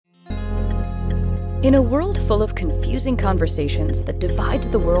In a world full of confusing conversations that divides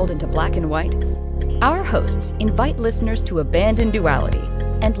the world into black and white, our hosts invite listeners to abandon duality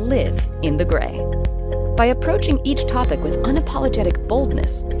and live in the gray. By approaching each topic with unapologetic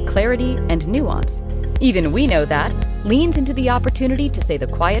boldness, clarity, and nuance, Even We Know That leans into the opportunity to say the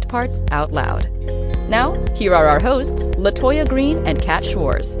quiet parts out loud. Now, here are our hosts, LaToya Green and Kat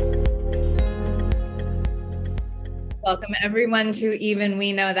Schwarz. Welcome everyone to Even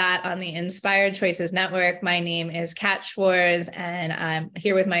We Know That on the Inspired Choices Network. My name is Kat Schwarz and I'm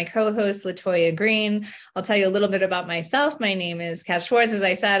here with my co-host LaToya Green. I'll tell you a little bit about myself. My name is Kat Schwarz. As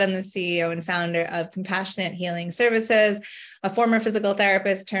I said, I'm the CEO and founder of Compassionate Healing Services, a former physical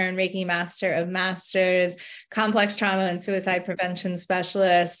therapist turned Reiki Master of Masters, complex trauma and suicide prevention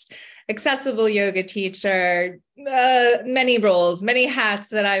specialist, accessible yoga teacher, many roles, many hats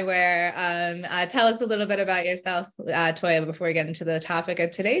that I wear. Tell us a little bit about yourself, Toya, before we get into the topic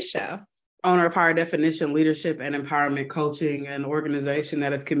of today's show. Owner of Higher Definition Leadership and Empowerment Coaching, an organization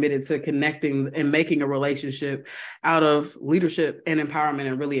that is committed to connecting and making a relationship out of leadership and empowerment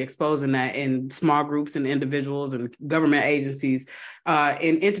and really exposing that in small groups and individuals and government agencies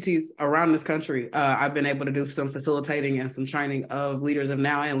in entities around this country. I've been able to do some facilitating and some training of leaders of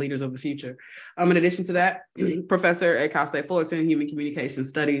now and leaders of the future. In addition to that, professor at Cal State Fullerton, Human Communication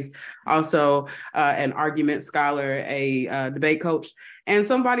Studies, also an argument scholar, a debate coach, and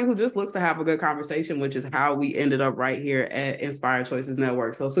somebody who just looks to have a good conversation, which is how we ended up right here at Inspired Choices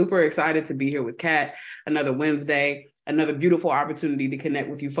Network. So super excited to be here with Kat, another Wednesday, another beautiful opportunity to connect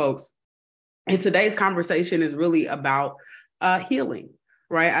with you folks. And today's conversation is really about healing,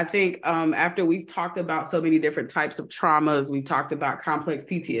 right? I think after we've talked about so many different types of traumas, we've talked about complex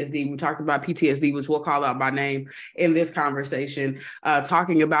PTSD, we talked about PTSD, which we'll call out by name in this conversation,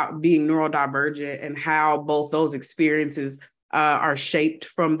 talking about being neurodivergent and how both those experiences are shaped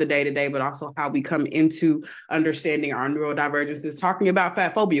from the day-to-day, but also how we come into understanding our neurodivergences, talking about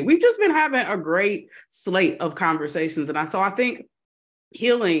fat phobia. We've just been having a great slate of conversations. And I think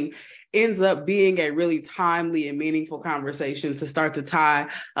healing ends up being a really timely and meaningful conversation to start to tie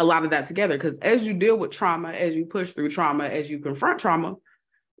a lot of that together. Because as you deal with trauma, as you push through trauma, as you confront trauma,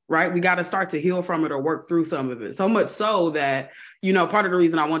 right, we got to start to heal from it or work through some of it. So much so that, part of the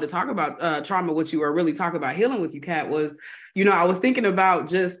reason I wanted to talk about trauma, which you were really talking about healing with you, Kat, was, I was thinking about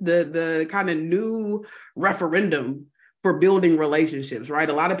just the kind of new referendum for building relationships, right?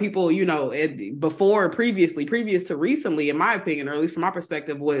 A lot of people, previous to recently, in my opinion, or at least from my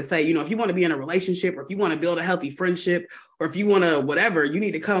perspective, would say, if you want to be in a relationship or if you want to build a healthy friendship or if you want to whatever, you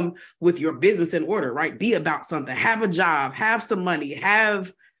need to come with your business in order, right? Be about something, have a job, have some money,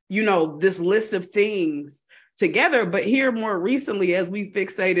 have, this list of things together. But here more recently, as we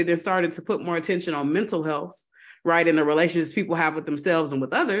fixated and started to put more attention on mental health, right, and the relationships people have with themselves and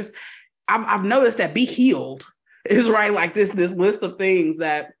with others, I've noticed that be healed is right, like this list of things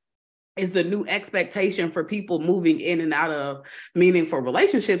that is the new expectation for people moving in and out of meaningful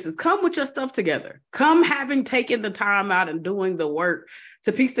relationships is come with your stuff together. Come having taken the time out and doing the work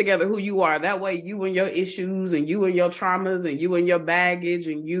to piece together who you are. That way you and your issues and you and your traumas and you and your baggage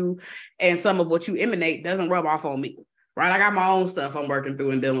and you and some of what you emanate doesn't rub off on me. Right. I got my own stuff I'm working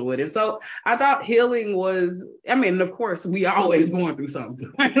through and dealing with. And so I thought healing was, of course, we always going through something.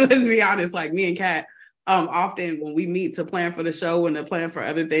 Let's be honest, like me and Kat, often when we meet to plan for the show and to plan for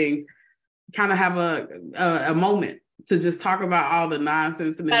other things, kind of have a moment to just talk about all the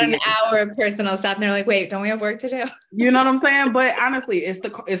nonsense and about an hour of personal stuff. And they're like, wait, don't we have work to do? You know what I'm saying? But honestly,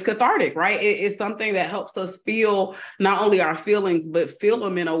 it's cathartic, right? It's something that helps us feel not only our feelings, but feel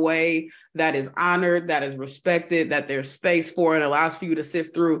them in a way that is honored, that is respected, that there's space for it, allows for you to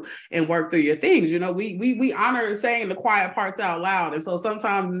sift through and work through your things. We honor saying the quiet parts out loud. And so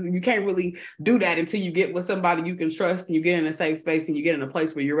sometimes you can't really do that until you get with somebody you can trust and you get in a safe space and you get in a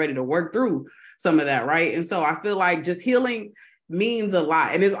place where you're ready to work through some of that, right? And so I feel like just healing means a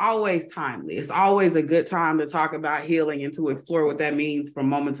lot, and it's always timely. It's always a good time to talk about healing and to explore what that means from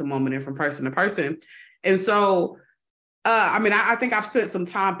moment to moment and from person to person. And so, I think I've spent some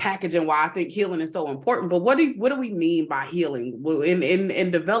time packaging why I think healing is so important. But what do we mean by healing? In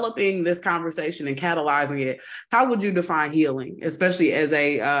developing this conversation and catalyzing it, how would you define healing, especially as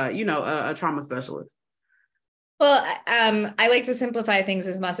a trauma specialist? Well, I like to simplify things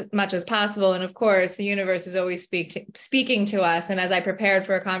as much as possible. And of course, the universe is always speaking to us. And as I prepared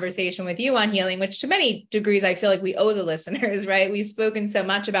for a conversation with you on healing, which to many degrees, I feel like we owe the listeners, right? We've spoken so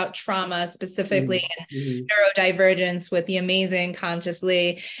much about trauma specifically and neurodivergence with the amazing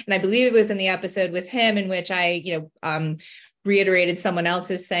Consciously. And I believe it was in the episode with him in which I, reiterated someone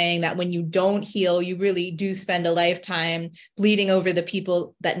else's saying that when you don't heal, you really do spend a lifetime bleeding over the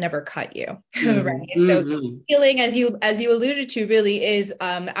people that never cut you, right? So healing, as you alluded to, really is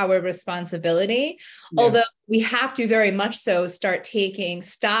our responsibility. Yeah. Although we have to very much so stop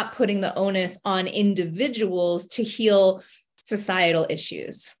putting the onus on individuals to heal societal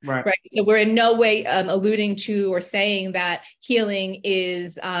issues, right? So we're in no way alluding to or saying that healing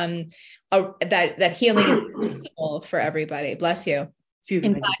is that healing is possible for everybody. Bless you. Excuse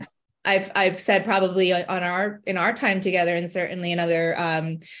in me. fact, I've said probably in our time together, and certainly in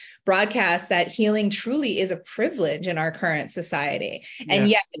other broadcasts, that healing truly is a privilege in our current society. And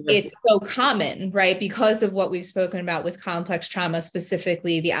yet it's so common, right? Because of what we've spoken about with complex trauma,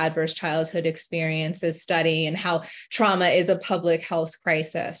 specifically the adverse childhood experiences study and how trauma is a public health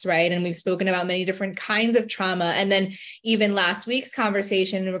crisis, right? And we've spoken about many different kinds of trauma. And then even last week's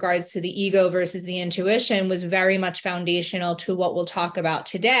conversation in regards to the ego versus the intuition was very much foundational to what we'll talk about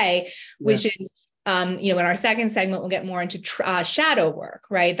today, which is in our second segment, we'll get more into shadow work,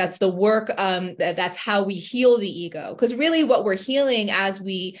 right? That's the work, that's how we heal the ego. Because really what we're healing as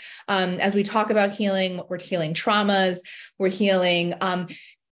we talk about healing, we're healing traumas, we're healing,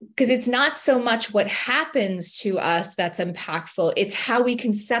 because it's not so much what happens to us that's impactful. It's how we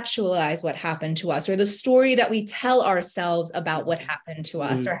conceptualize what happened to us, or the story that we tell ourselves about what happened to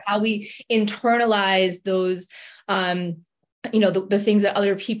us, or how we internalize those, the things that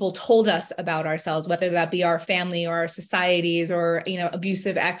other people told us about ourselves, whether that be our family or our societies or,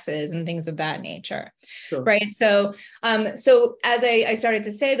 abusive exes and things of that nature. Sure. Right. So as I started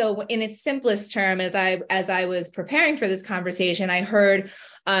to say, though, in its simplest term, as I was preparing for this conversation, I heard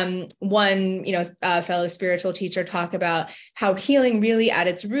one, fellow spiritual teacher talk about how healing really at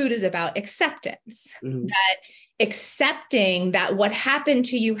its root is about acceptance, that accepting that what happened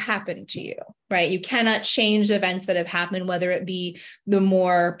to you, right? You cannot change events that have happened, whether it be the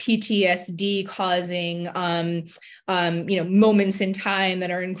more PTSD causing, moments in time that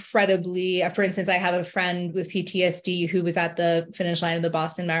are incredibly, for instance, I have a friend with PTSD who was at the finish line of the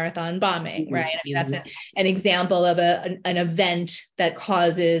Boston Marathon bombing, right? I mean, that's an example of an event that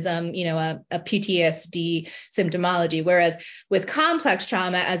causes, a PTSD symptomology. Whereas with complex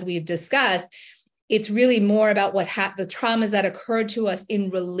trauma, as we've discussed, it's really more about the traumas that occurred to us in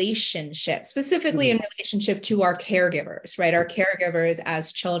relationship, specifically in relationship to our caregivers, right? Our caregivers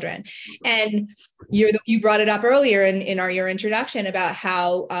as children. And you brought it up earlier in your introduction about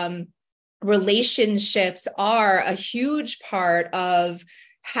how relationships are a huge part of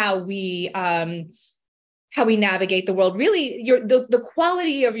how we navigate the world. Really, the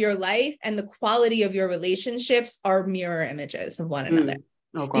quality of your life and the quality of your relationships are mirror images of one another.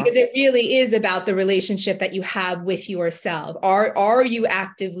 Okay. Because it really is about the relationship that you have with yourself. Are you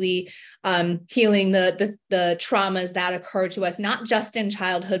actively healing the traumas that occur to us, not just in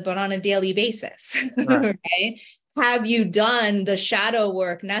childhood, but on a daily basis, right? Have you done the shadow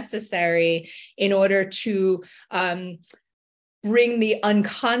work necessary in order to bring the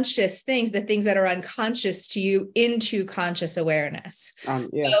unconscious things, the things that are unconscious to you, into conscious awareness?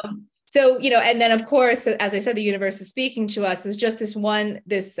 So, and then of course, as I said, the universe is speaking to us. Is just this one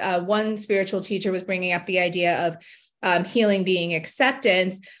spiritual teacher was bringing up the idea of healing being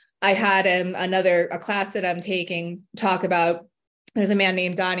acceptance. I had a class that I'm taking talk about, there's a man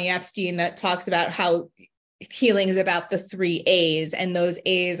named Donnie Epstein that talks about how healing is about the 3 A's, and those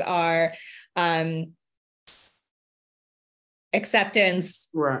A's are acceptance,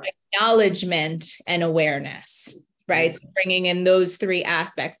 acknowledgement, and awareness. Right. So bringing in those 3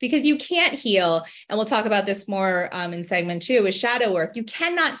 aspects, because you can't heal. And we'll talk about this more in segment 2 with shadow work. You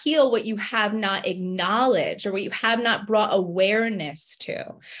cannot heal what you have not acknowledged or what you have not brought awareness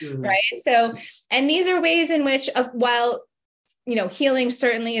to. Right. So, and these are ways in which, while healing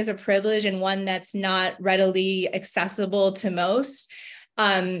certainly is a privilege and one that's not readily accessible to most,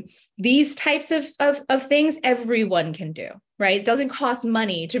 these types of things everyone can do, right? It doesn't cost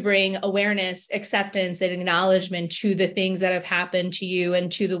money to bring awareness, acceptance, and acknowledgement to the things that have happened to you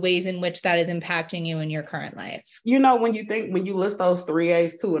and to the ways in which that is impacting you in your current life. When you list those 3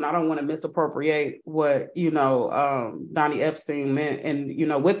 A's too, and I don't want to misappropriate what, Donnie Epstein meant,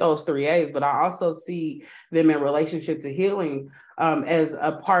 and, with those 3 A's, but I also see them in relationship to healing as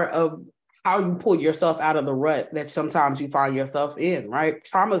a part of how you pull yourself out of the rut that sometimes you find yourself in, right?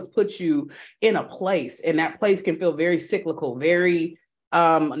 Traumas put you in a place, and that place can feel very cyclical, very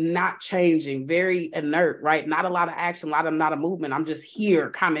not changing, very inert, right? Not a lot of action, not a movement. I'm just here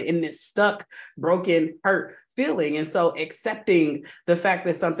kind of in this stuck, broken, hurt feeling. And so accepting the fact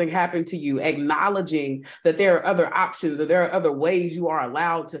that something happened to you, acknowledging that there are other options or there are other ways you are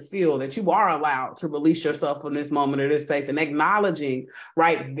allowed to feel, that you are allowed to release yourself from this moment or this space, and acknowledging,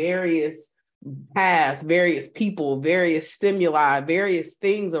 right, various past, various people, various stimuli, various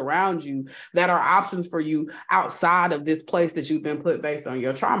things around you that are options for you outside of this place that you've been put based on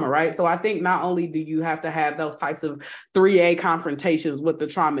your trauma, right? So I think not only do you have to have those types of 3A confrontations with the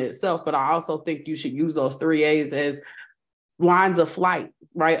trauma itself, but I also think you should use those 3As as lines of flight,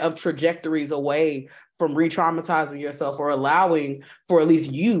 right, of trajectories away from re-traumatizing yourself or allowing for at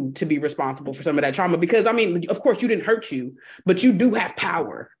least you to be responsible for some of that trauma. Because, I mean, of course, you didn't hurt you, but you do have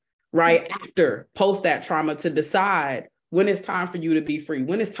power, right, after, post that trauma, to decide when it's time for you to be free,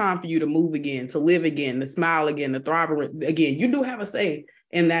 when it's time for you to move again, to live again, to smile again, to thrive again. You do have a say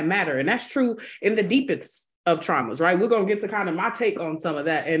in that matter. And that's true in the deepest of traumas, right? We're going to get to kind of my take on some of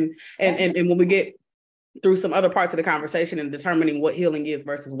that. And when we get through some other parts of the conversation and determining what healing is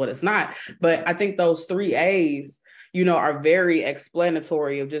versus what it's not. But I think those 3As, are very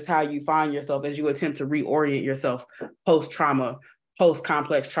explanatory of just how you find yourself as you attempt to reorient yourself post-trauma,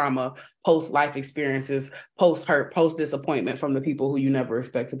 post-complex trauma, post-life experiences, post-hurt, post-disappointment from the people who you never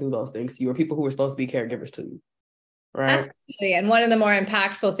expect to do those things to you, or people who are supposed to be caregivers to you. Right. Absolutely. And one of the more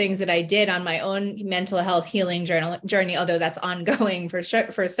impactful things that I did on my own mental health healing journey, although that's ongoing for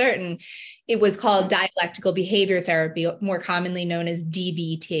certain, it was called dialectical behavior therapy, more commonly known as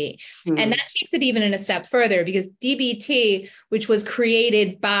DBT. Mm-hmm. And that takes it even in a step further, because DBT, which was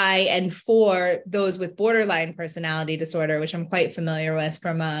created by and for those with borderline personality disorder, which I'm quite familiar with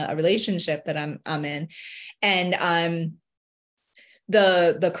from a relationship that I'm in, and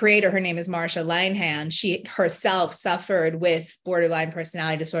the creator, her name is Marsha Linehan. She herself suffered with borderline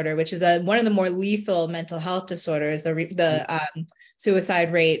personality disorder, which is one of the more lethal mental health disorders. The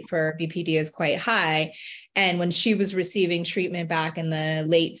suicide rate for BPD is quite high. And when she was receiving treatment back in the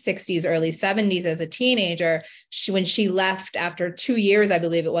late 60s, early 70s as a teenager, when she left after 2 years, I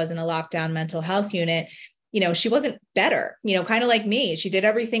believe it was, in a lockdown mental health unit, she wasn't better, kind of like me. She did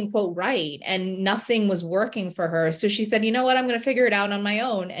everything, quote, right, and nothing was working for her. So she said, you know what, I'm going to figure it out on my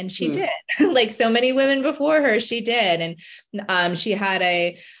own. And she did. Like so many women before her, she did. And she got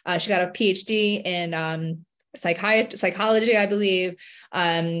a PhD in psychology, I believe.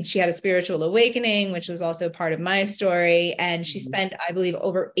 She had a spiritual awakening, which was also part of my story. And she spent, I believe,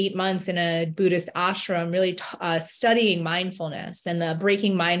 over 8 months in a Buddhist ashram, really studying mindfulness and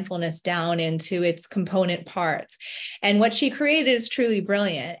breaking mindfulness down into its component parts. And what she created is truly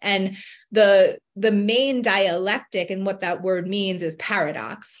brilliant. And the main dialectic, and what that word means is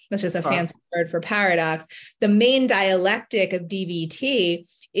paradox. That's just a fancy word for paradox. The main dialectic of DBT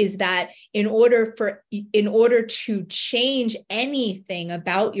is that in order to change anything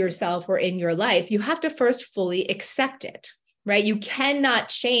about yourself or in your life, you have to first fully accept it, right? You cannot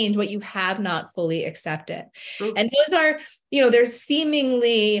change what you have not fully accepted. True. And those are, they're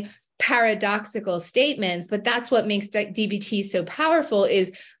seemingly paradoxical statements, but that's what makes DBT so powerful.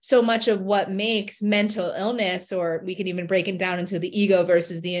 Is so much of what makes mental illness, or we can even break it down into the ego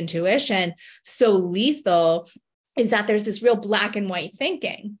versus the intuition, so lethal, is that there's this real black and white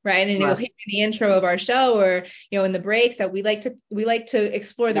thinking, right? And you'll hear in the intro of our show, or in the breaks, that we like to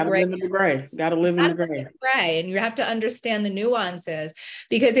explore the gray. Gotta live in the gray. And you have to understand the nuances,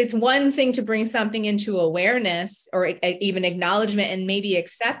 because it's one thing to bring something into awareness or even acknowledgement and maybe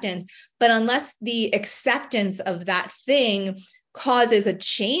acceptance, but unless the acceptance of that thing causes a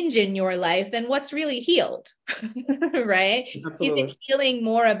change in your life, then what's really healed? Right? Absolutely. Is it healing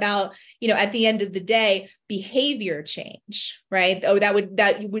more about, at the end of the day, behavior change, right? Oh, that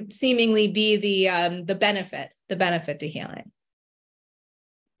would seemingly be the benefit to healing.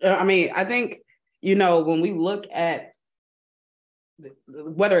 I mean, I think, when we look at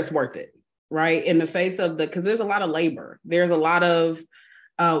whether it's worth it, right? In the face of because there's a lot of labor, there's a lot of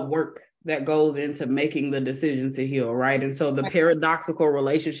work that goes into making the decision to heal, right? And so the paradoxical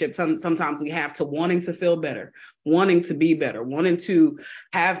relationship sometimes we have to wanting to feel better, wanting to be better, wanting to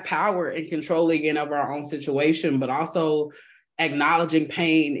have power and control again of our own situation, but also acknowledging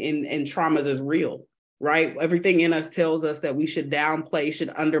pain and traumas as real, right? Everything in us tells us that we should downplay,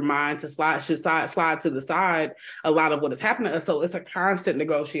 should undermine, slide to the side a lot of what is happening to us. So it's a constant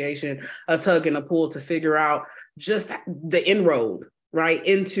negotiation, a tug and a pull to figure out just the inroad, right,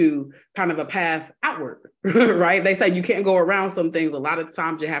 into kind of a path outward, right? They say you can't go around some things. A lot of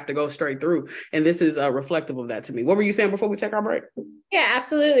times you have to go straight through. And this is reflective of that to me. What were you saying before we take our break? Yeah,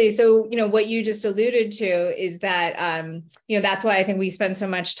 absolutely. So, what you just alluded to is that, that's why I think we spend so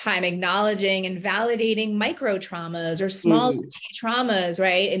much time acknowledging and validating micro traumas or small traumas,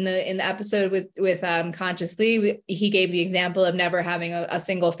 right? In the episode with Conscious Lee, he gave the example of never having a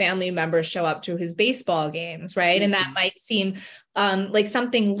single family member show up to his baseball games, right? And that might seem like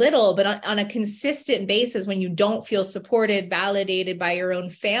something little, but on a consistent basis, when you don't feel supported, validated by your own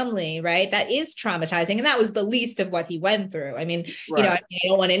family, right? That is traumatizing. And that was the least of what he went through. I mean, right. I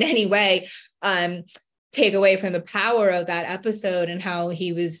don't want in any way take away from the power of that episode and how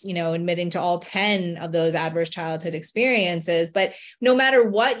he was, admitting to all 10 of those adverse childhood experiences. But no matter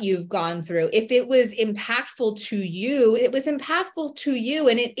what you've gone through, if it was impactful to you, it was impactful to you.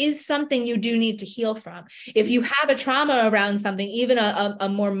 And it is something you do need to heal from. If you have a trauma around something, even a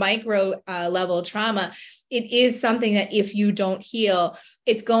more micro level trauma, it is something that if you don't heal,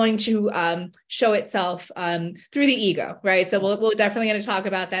 it's going to show itself through the ego, right? So we're definitely going to talk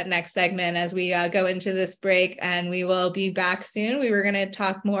about that next segment as we go into this break, and we will be back soon. We were going to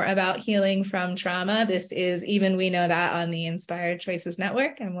talk more about healing from trauma. This is Even We Know That on the Inspired Choices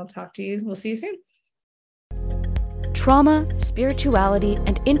Network, and we'll see you soon. Trauma, spirituality,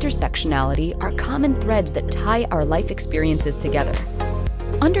 and intersectionality are common threads that tie our life experiences together.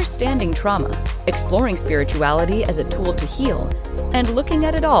 Understanding trauma, exploring spirituality as a tool to heal, and looking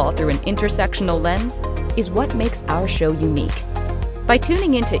at it all through an intersectional lens is what makes our show unique. By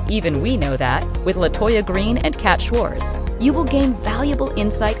tuning into Even We Know That with LaToya Green and Kat Schwarz, you will gain valuable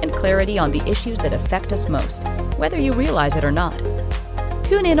insight and clarity on the issues that affect us most, whether you realize it or not.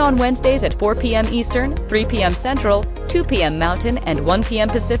 Tune in on Wednesdays at 4 p.m. Eastern, 3 p.m. Central, 2 p.m. Mountain, and 1 p.m.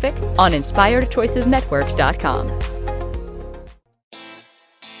 Pacific on InspiredChoicesNetwork.com.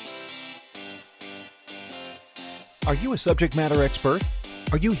 Are you a subject matter expert?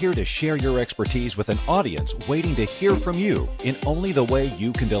 Are you here to share your expertise with an audience waiting to hear from you in only the way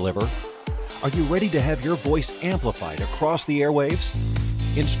you can deliver? Are you ready to have your voice amplified across the airwaves?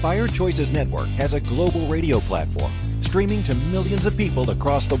 Inspired Choices Network has a global radio platform streaming to millions of people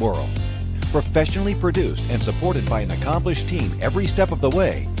across the world. Professionally produced and supported by an accomplished team every step of the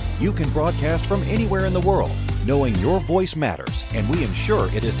way, you can broadcast from anywhere in the world, knowing your voice matters, and we ensure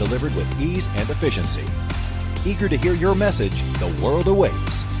it is delivered with ease and efficiency. Eager to hear your message, the world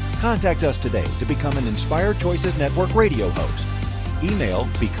awaits. Contact us today to become an Inspired Choices Network radio host. Email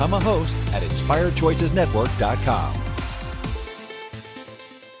become a host at inspiredchoicesnetwork.com.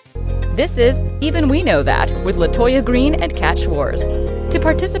 This is Even We Know That with LaToya Green and Kat Schwarz. To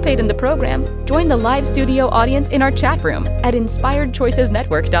participate in the program, join the live studio audience in our chat room at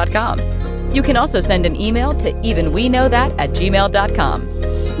inspiredchoicesnetwork.com. You can also send an email to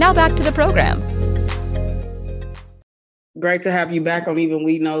evenweknowthat@gmail.com. Now back to the program. Great to have you back on Even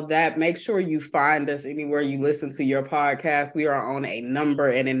We Know That. Make sure you find us anywhere you listen to your podcast. We are on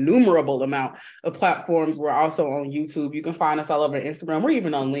an innumerable amount of platforms. We're also on YouTube. You can find us all over Instagram. We're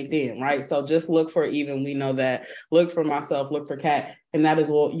even on LinkedIn, right? So just look for Even We Know That. Look for myself, look for Kat, and that is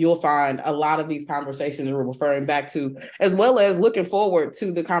what you'll find a lot of these conversations we're referring back to, as well as looking forward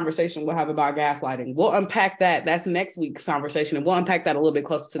to the conversation we'll have about gaslighting. We'll unpack that. That's next week's conversation, and we'll unpack that a little bit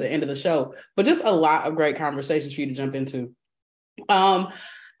closer to the end of the show. But just a lot of great conversations for you to jump into. I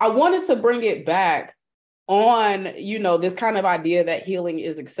wanted to bring it back on, this kind of idea that healing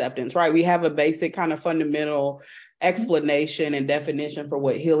is acceptance, right? We have a basic kind of fundamental explanation and definition for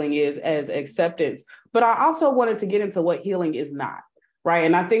what healing is as acceptance. But I also wanted to get into what healing is not, right?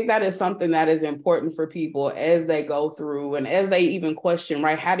 And I think that is something that is important for people as they go through and as they even question,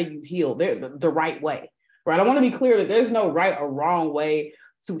 right? How do you heal the right way, right? I want to be clear that there's no right or wrong way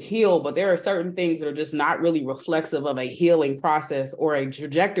to heal, but there are certain things that are just not really reflexive of a healing process or a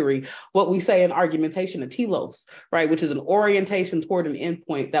trajectory. What we say in argumentation, a telos, right, which is an orientation toward an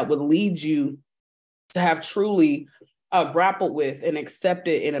endpoint that would lead you to have truly grappled with and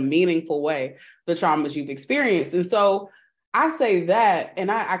accepted in a meaningful way the traumas you've experienced. And so I say that,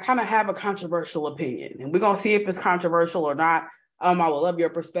 and I kind of have a controversial opinion, and we're going to see if it's controversial or not. I would love your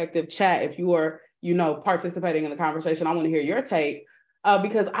perspective. Chat, if you are, participating in the conversation, I want to hear your take.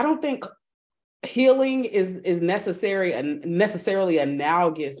 Because I don't think healing is necessarily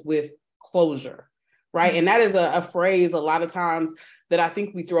analogous with closure, right? And that is a phrase a lot of times that I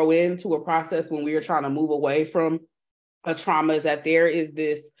think we throw into a process when we are trying to move away from a trauma, is that there is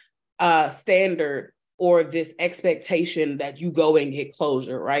this standard or this expectation that you go and get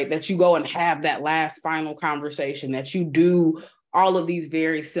closure, right? That you go and have that last final conversation, that you do all of these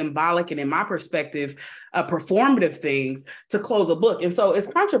very symbolic and, in my perspective, performative things to close a book. And so it's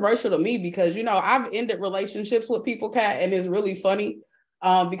controversial to me because, I've ended relationships with people, Kat, and it's really funny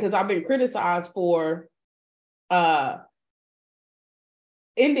because I've been criticized for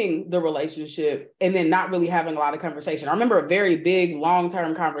ending the relationship and then not really having a lot of conversation. I remember a very big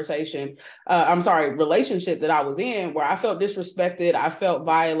long-term relationship that I was in where I felt disrespected, I felt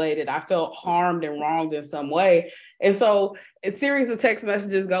violated, I felt harmed and wronged in some way. And so a series of text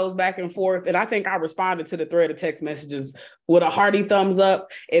messages goes back and forth. And I think I responded to the thread of text messages with a hearty thumbs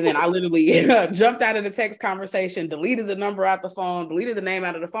up. And then I literally jumped out of the text conversation, deleted the number out the phone, deleted the name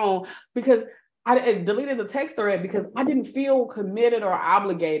out of the phone, because I deleted the text thread because I didn't feel committed or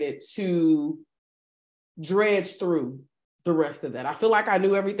obligated to dredge through the rest of that. I feel like I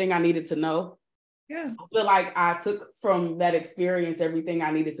knew everything I needed to know. Yeah. I feel like I took from that experience everything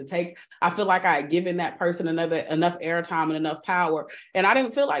I needed to take. I feel like I had given that person enough airtime and enough power. And I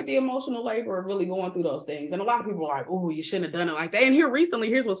didn't feel like the emotional labor of really going through those things. And a lot of people are like, oh, you shouldn't have done it like that. And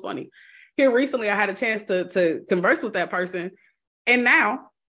here's what's funny. Here recently, I had a chance to converse with that person. And now,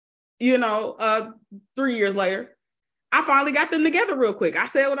 3 years later, I finally got them together real quick. I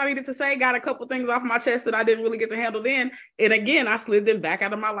said what I needed to say, got a couple things off my chest that I didn't really get to handle then. And again, I slid them back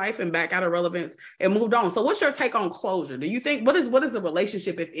out of my life and back out of relevance and moved on. So what's your take on closure? Do you think, what is the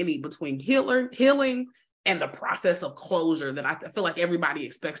relationship, if any, between healing and the process of closure that I feel like everybody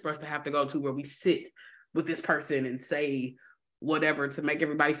expects for us to have to go to, where we sit with this person and say whatever to make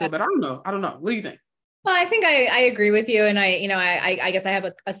everybody feel better? I don't know. What do you think? Well, I think I agree with you. And I guess I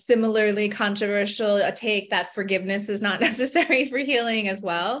have a similarly controversial take that forgiveness is not necessary for healing as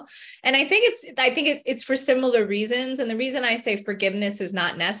well. And I think it's for similar reasons. And the reason I say forgiveness is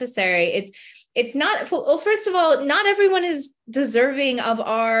not necessary, it's not, well, first of all, not everyone is deserving of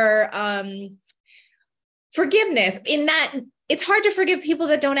our forgiveness, in that it's hard to forgive people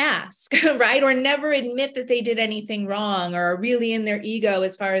that don't ask, right? Or never admit that they did anything wrong, or are really in their ego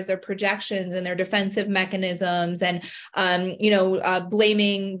as far as their projections and their defensive mechanisms, and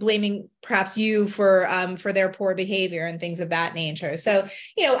blaming perhaps you for their poor behavior and things of that nature. So,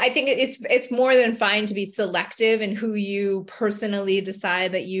 I think it's more than fine to be selective in who you personally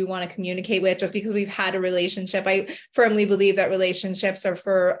decide that you want to communicate with. Just because we've had a relationship, I firmly believe that relationships are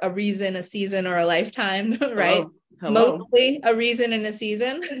for a reason, a season, or a lifetime, right? Hello. Mostly a reason and a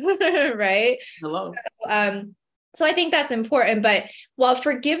season, right? Hello. So I think that's important. But while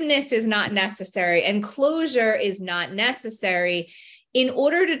forgiveness is not necessary and closure is not necessary, in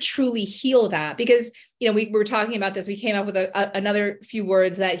order to truly heal that, because we were talking about this, we came up with another few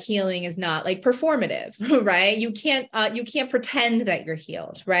words that healing is not like performative, right? You can't pretend that you're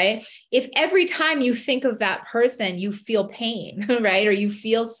healed, right? If every time you think of that person, you feel pain, right? Or you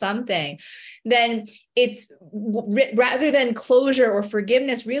feel something, then it's, rather than closure or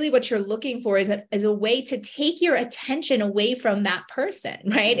forgiveness, really what you're looking for is a way to take your attention away from that person,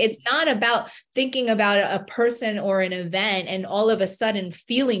 right? It's not about thinking about a person or an event and all of a sudden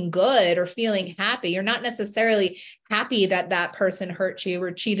feeling good or feeling happy. You're not necessarily happy that that person hurt you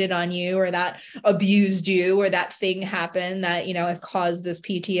or cheated on you or that abused you or that thing happened that, has caused this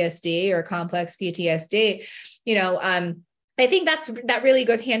PTSD or complex PTSD. I think that really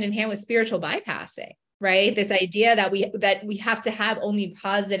goes hand in hand with spiritual bypassing, right? This idea that we have to have only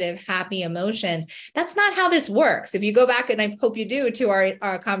positive, happy emotions. That's not how this works. If you go back, and I hope you do, to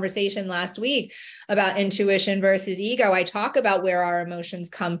our conversation last week about intuition versus ego, I talk about where our emotions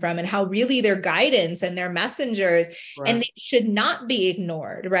come from and how really they're guidance and they're messengers, right? And they should not be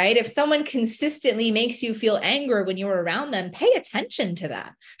ignored, right? If someone consistently makes you feel anger when you're around them, pay attention to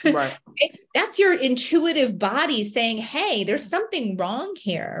that. Right. That's your intuitive body saying, hey, there's something wrong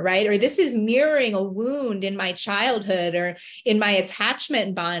here, right? Or this is mirroring a wound in my childhood or in my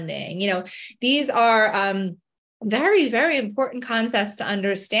attachment bonding. These are very, very important concepts to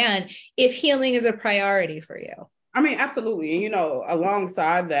understand if healing is a priority for you. I mean, absolutely. And,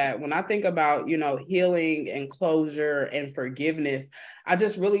 alongside that, when I think about, healing and closure and forgiveness, I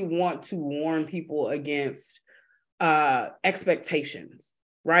just really want to warn people against expectations,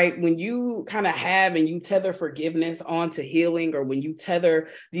 right? When you kind of have and you tether forgiveness onto healing, or when you tether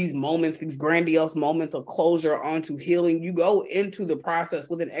these moments, these grandiose moments of closure onto healing, you go into the process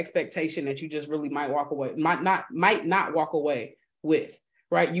with an expectation that you just really might not walk away with.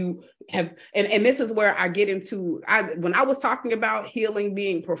 Right. You have, and this is where I get into, when I was talking about healing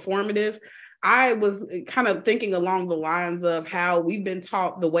being performative, I was kind of thinking along the lines of how we've been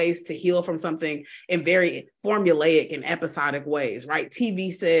taught the ways to heal from something in very formulaic and episodic ways, right?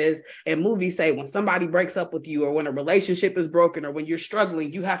 TV says and movies say when somebody breaks up with you, or when a relationship is broken, or when you're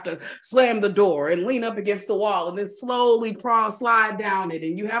struggling, you have to slam the door and lean up against the wall and then slowly slide down it,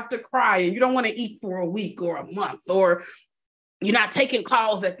 and you have to cry, and you don't want to eat for a week or a month, or you're not taking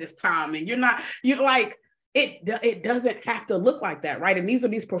calls at this time, and you're like, it doesn't have to look like that, right? And these are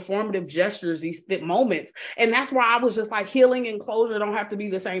these performative gestures, these moments. And that's why I was just like, healing and closure don't have to be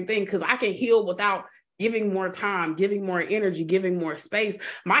the same thing, because I can heal without giving more time, giving more energy, giving more space.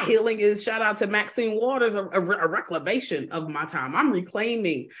 My healing is, shout out to Maxine Waters, a reclamation of my time. I'm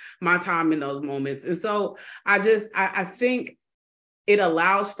reclaiming my time in those moments. And so I think it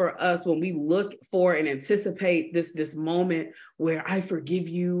allows for us, when we look for and anticipate this moment where I forgive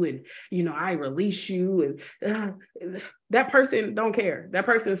you and, I release you, and that person don't care. That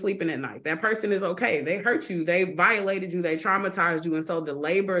person is sleeping at night. That person is okay. They hurt you. They violated you. They traumatized you. And so the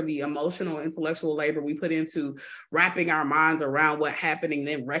labor, the emotional, intellectual labor we put into wrapping our minds around what happened,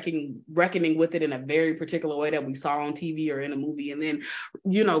 then reckoning with it in a very particular way that we saw on TV or in a movie, and then,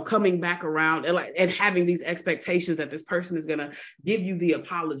 coming back around and having these expectations that this person is going to give you the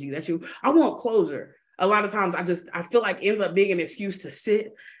apology I want closure. A lot of times I feel like ends up being an excuse to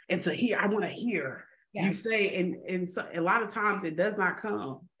sit and to hear. I want to hear you say, and so a lot of times it does not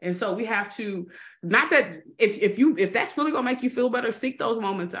come. And so we have to, not that if that's really gonna make you feel better, seek those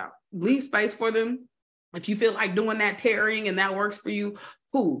moments out, leave space for them. If you feel like doing that tearing and that works for you,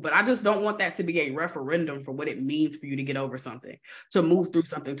 cool. But I just don't want that to be a referendum for what it means for you to get over something, to move through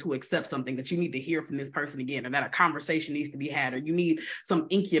something, to accept something, that you need to hear from this person again, or that a conversation needs to be had, or you need some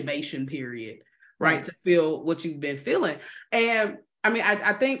incubation period, right, to feel what you've been feeling. And I mean,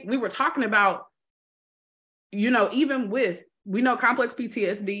 I think we were talking about, even with, we know complex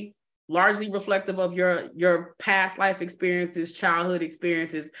PTSD, largely reflective of your past life experiences, childhood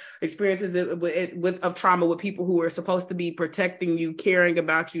experiences of trauma with people who are supposed to be protecting you, caring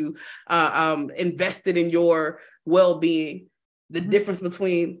about you, invested in your well-being. The difference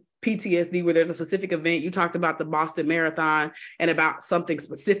between PTSD, where there's a specific event, you talked about the Boston Marathon, and about something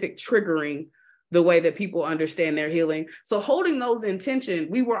specific triggering the way that people understand their healing. So holding those in tension,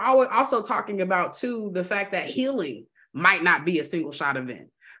 we were also talking about too, the fact that healing might not be a single shot event,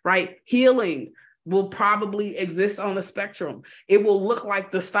 right? Healing will probably exist on a spectrum. It will look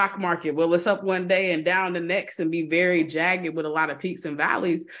like the stock market. Well, it's up one day and down the next, and be very jagged with a lot of peaks and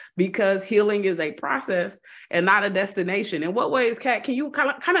valleys, because healing is a process and not a destination. In what ways, Kat, can you kind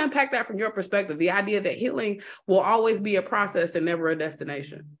of unpack that from your perspective, the idea that healing will always be a process and never a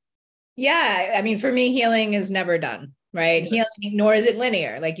destination? Yeah, I mean, for me, healing is never done, right? Healing, nor is it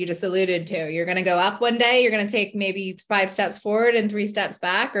linear, like you just alluded to. You're going to go up one day, you're going to take maybe 5 steps forward and 3 steps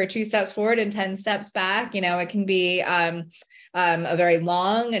back, or 2 steps forward and 10 steps back. It can be a very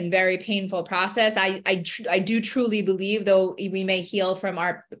long and very painful process. I do truly believe, though we may heal from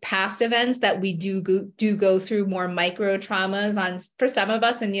our past events, that we do go through more micro traumas for some of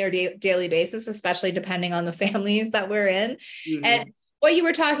us in your daily basis, especially depending on the families that we're in. Mm-hmm. And what you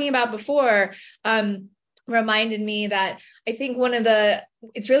were talking about before reminded me that I think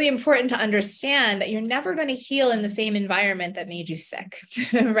it's really important to understand that you're never going to heal in the same environment that made you sick,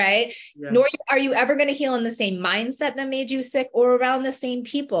 right? Yeah. Nor are you ever going to heal in the same mindset that made you sick, or around the same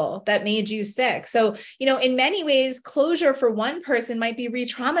people that made you sick. So, in many ways, closure for one person might be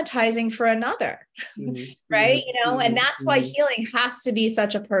re-traumatizing for another, mm-hmm. right? And that's why healing has to be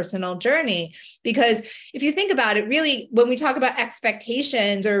such a personal journey, because if you think about it, really, when we talk about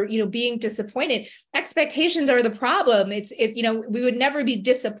expectations or, being disappointed, expectations are the problem. We would never be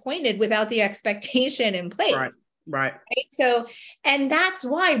disappointed without the expectation in place. Right. So, and that's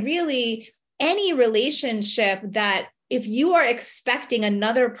why really any relationship that, if you are expecting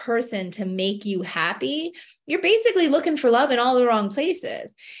another person to make you happy, you're basically looking for love in all the wrong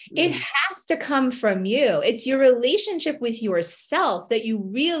places. It has to come from you. It's your relationship with yourself that you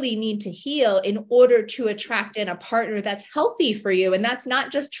really need to heal in order to attract in a partner that's healthy for you. And that's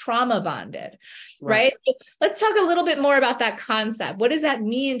not just trauma bonded, right? So let's talk a little bit more about that concept. What does that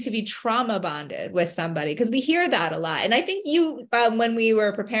mean to be trauma bonded with somebody? Because we hear that a lot. And I think you, when we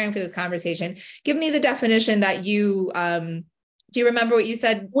were preparing for this conversation, give me the definition that you, do you remember what you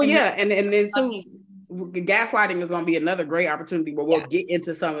said? Well, yeah. And then too, gaslighting is going to be another great opportunity where we'll get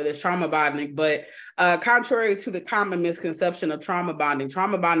into some of this trauma bonding. But contrary to the common misconception of trauma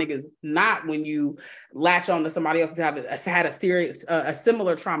bonding is not when you latch on to somebody else who has had a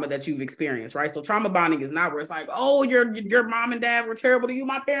similar trauma that you've experienced, right? So trauma bonding is not where it's like, oh, your mom and dad were terrible to you,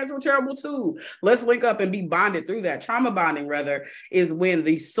 my parents were terrible too, let's link up and be bonded through that. Trauma bonding, rather, is when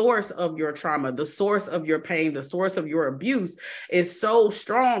the source of your trauma, the source of your pain, the source of your abuse is so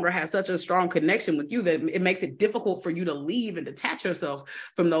strong or has such a strong connection with you that it makes it difficult for you to leave and detach yourself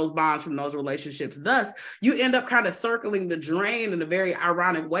from those bonds, from those relationships. Thus, you end up kind of circling the drain in a very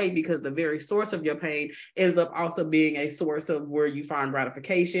ironic way, because the very source of your pain ends up also being a source of where you find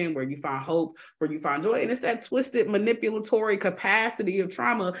gratification, where you find hope, where you find joy. And it's that twisted manipulatory capacity of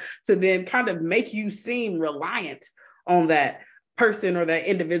trauma to then kind of make you seem reliant on that person or that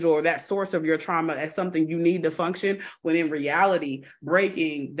individual or that source of your trauma as something you need to function, when in reality,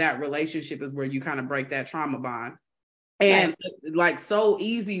 breaking that relationship is where you kind of break that trauma bond. And like, so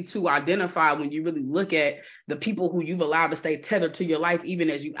easy to identify when you really look at the people who you've allowed to stay tethered to your life, even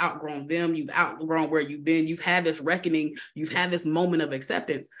as you've outgrown them, you've outgrown where you've been, you've had this reckoning, you've had this moment of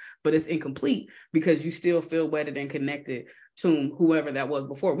acceptance, but it's incomplete because you still feel wedded and connected to whoever that was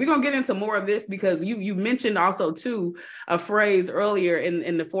before. We're going to get into more of this because you mentioned also too a phrase earlier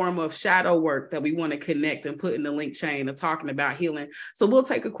in the form of shadow work that we want to connect and put in the link chain of talking about healing. So we'll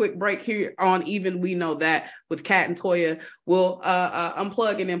take a quick break here on Even We Know That with Kat and Toya. We'll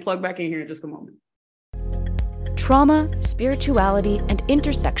unplug and then plug back in here in just a moment. Trauma, spirituality, and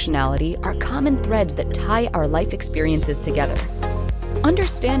intersectionality are common threads that tie our life experiences together.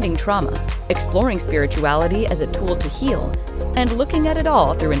 Understanding trauma, exploring spirituality as a tool to heal, and looking at it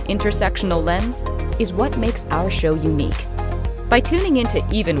all through an intersectional lens is what makes our show unique. By tuning into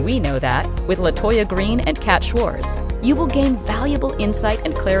Even We Know That with LaToya Green and Kat Schwarz, you will gain valuable insight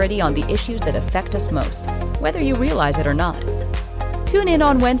and clarity on the issues that affect us most, whether you realize it or not. Tune in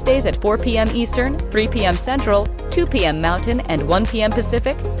on Wednesdays at 4 p.m. Eastern, 3 p.m. Central, 2 p.m. Mountain, and 1 p.m.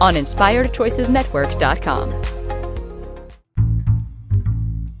 Pacific on InspiredChoicesNetwork.com.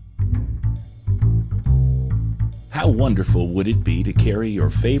 How wonderful would it be to carry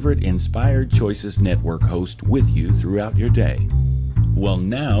your favorite Inspired Choices Network host with you throughout your day? Well,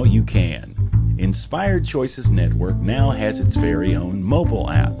 now you can. Inspired Choices Network now has its very own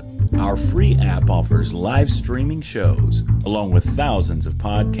mobile app. Our free app offers live streaming shows, along with thousands of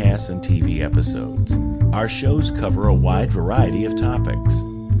podcasts and TV episodes. Our shows cover a wide variety of topics.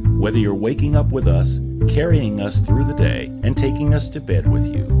 Whether you're waking up with us, carrying us through the day, and taking us to bed with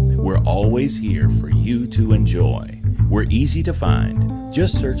you, we're always here for you to enjoy. We're easy to find.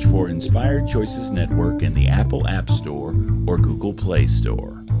 Just search for Inspired Choices Network in the Apple App Store or Google Play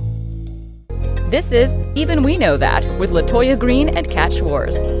Store. This is Even We Know That with LaToya Green and Kat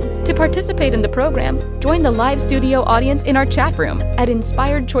Schwarz. To participate in the program, join the live studio audience in our chat room at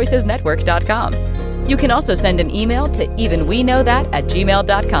InspiredChoicesNetwork.com. You can also send an email to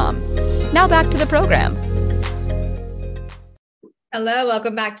evenweknowthat@gmail.com. Now back to the program. Hello,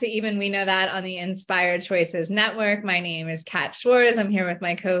 welcome back to Even We Know That on the Inspired Choices Network. My name is Kat Schwarz. I'm here with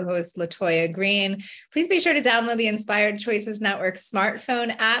my co-host LaToya Green. Please be sure to download the Inspired Choices Network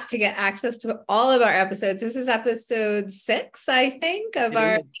smartphone app to get access to all of our episodes. This is episode 6, I think, of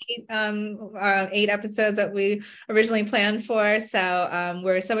our 8 episodes that we originally planned for. So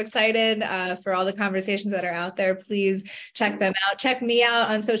we're so excited for all the conversations that are out there. Please check them out. Check me out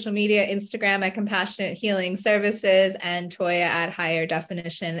on social media, Instagram at Compassionate Healing Services, and Toya at Higher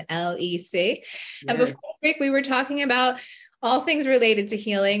Definition LEC. Yes. And before the break, we were talking about all things related to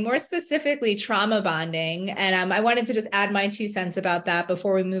healing, more specifically trauma bonding. And I wanted to just add my 2 cents about that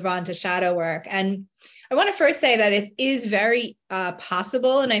before we move on to shadow work. And I want to first say that it is very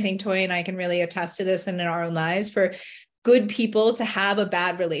possible, and I think Toya and I can really attest to this in our own lives, for good people to have a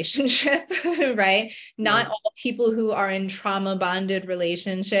bad relationship, right? Not all people who are in trauma bonded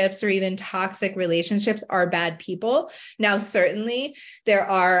relationships or even toxic relationships are bad people. Now, certainly there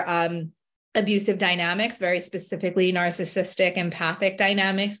are abusive dynamics, very specifically narcissistic, empathic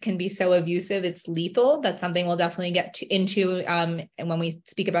dynamics can be so abusive, it's lethal. That's something we'll definitely get into when we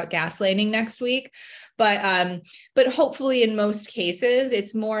speak about gaslighting next week. But hopefully in most cases,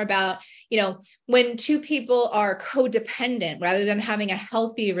 it's more about, when 2 people are codependent rather than having a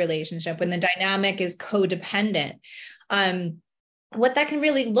healthy relationship, when the dynamic is codependent, what that can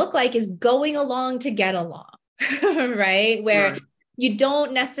really look like is going along to get along, right? Where you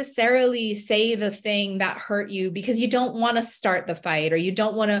don't necessarily say the thing that hurt you because you don't want to start the fight, or you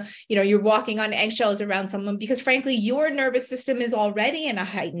don't want to, you're walking on eggshells around someone because frankly, your nervous system is already in a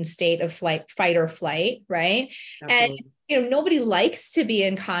heightened state of fight or flight, right? Absolutely. And nobody likes to be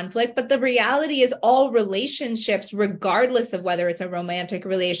in conflict, but the reality is all relationships, regardless of whether it's a romantic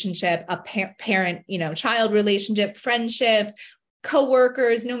relationship, a parent, child relationship, friendships,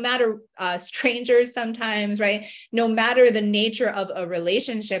 coworkers, no matter strangers sometimes, right? No matter the nature of a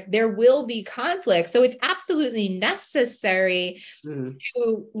relationship, there will be conflict. So it's absolutely necessary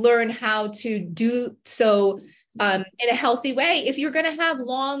to learn how to do so in a healthy way if you're going to have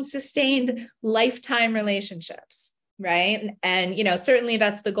long sustained lifetime relationships. Right. And, certainly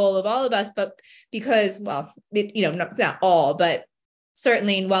that's the goal of all of us, but because, well, not all, but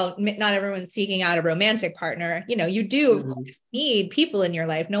certainly, while not everyone's seeking out a romantic partner, you do of course need people in your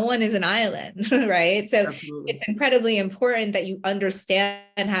life. No one is an island, right? So Absolutely. It's incredibly important that you understand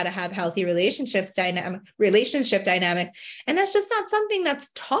how to have healthy relationship dynamics. And that's just not something that's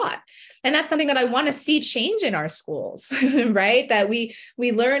taught. And that's something that I want to see change in our schools, right? That we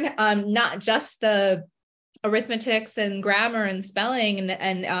learn not just the arithmetics and grammar and spelling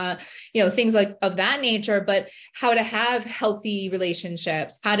and things like of that nature, but how to have healthy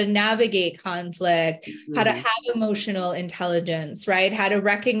relationships, how to navigate conflict, how to have emotional intelligence, right? How to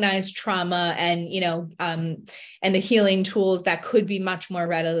recognize trauma and and the healing tools that could be much more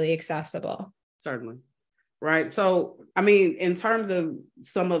readily accessible. Certainly. Right. So, I mean, in terms of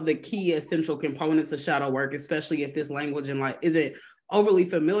some of the key essential components of shadow work, especially if this language and isn't overly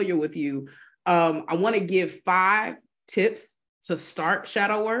familiar with you, I want to give 5 tips to start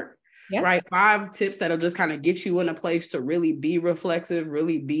shadow work, right? 5 tips that'll just kind of get you in a place to really be reflexive,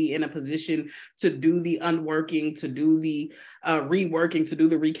 really be in a position to do the unworking, to do the reworking, to do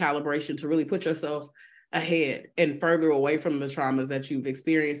the recalibration, to really put yourself ahead and further away from the traumas that you've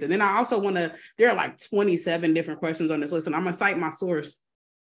experienced. And then I also there are like 27 different questions on this list, and I'm going to cite my source.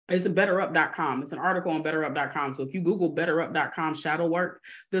 It's betterup.com. It's an article on betterup.com. So if you Google betterup.com shadow work,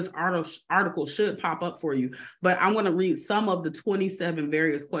 this article should pop up for you. But I'm going to read some of the 27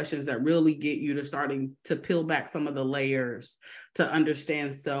 various questions that really get you to starting to peel back some of the layers, to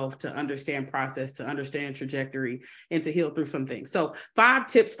understand self, to understand process, to understand trajectory, and to heal through some things. So 5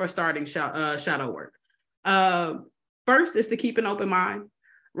 tips for starting shadow work. First is to keep an open mind.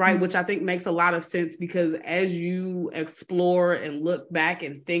 Right, which I think makes a lot of sense, because as you explore and look back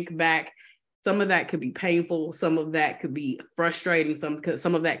and think back, some of that could be painful, some of that could be frustrating,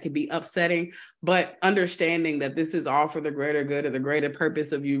 some of that could be upsetting, but understanding that this is all for the greater good or the greater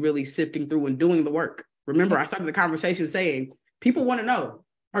purpose of you really sifting through and doing the work. Remember, I started the conversation saying, people want to know,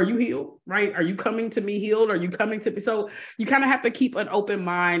 are you healed, right? Are you coming to me healed? Are you coming to me? So you kind of have to keep an open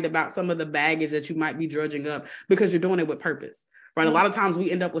mind about some of the baggage that you might be drudging up, because you're doing it with purpose. Right. A lot of times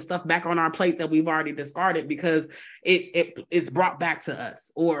we end up with stuff back on our plate that we've already discarded because it's brought back to us,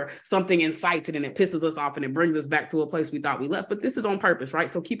 or something incites it and it pisses us off and it brings us back to a place we thought we left. But this is on purpose,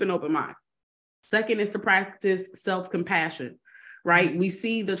 right? So keep an open mind. Second is to practice self-compassion. Right? We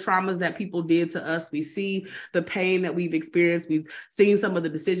see the traumas that people did to us. We see the pain that we've experienced. We've seen some of the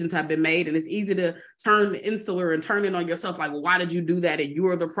decisions have been made, and it's easy to turn insular and turn in on yourself. Like, well, why did you do that? And you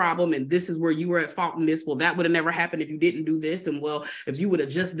are the problem. And this is where you were at fault in this. Well, that would have never happened if you didn't do this. And well, if you would have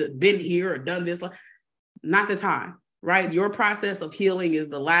just been here or done this, not the time, right? Your process of healing is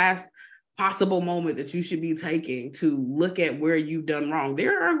the last possible moment that you should be taking to look at where you've done wrong.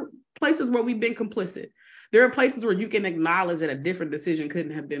 There are places where we've been complicit. There are places where you can acknowledge that a different decision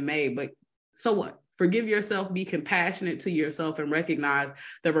couldn't have been made, but so what? Forgive yourself, be compassionate to yourself, and recognize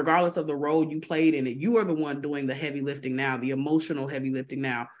that regardless of the role you played in it, you are the one doing the heavy lifting now, the emotional heavy lifting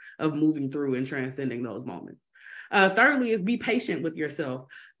now of moving through and transcending those moments. Thirdly is be patient with yourself,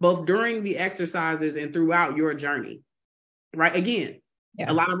 both during the exercises and throughout your journey, right? Again,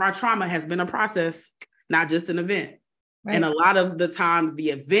 a lot of our trauma has been a process, not just an event. Right. And a lot of the times the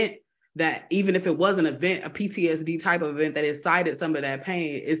event, that even if it was an event, a PTSD type of event that incited some of that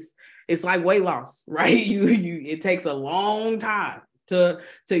pain, it's like weight loss, right? It takes a long time to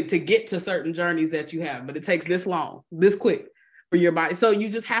get to certain journeys that you have, but it takes this quick for your body. So you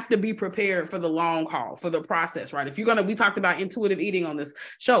just have to be prepared for the long haul, for the process, right? We talked about intuitive eating on this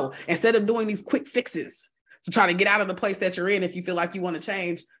show. Instead of doing these quick fixes to try to get out of the place that you're in, if you feel like you want to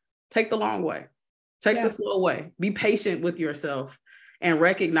change, take the long way, take the slow way, be patient with yourself, and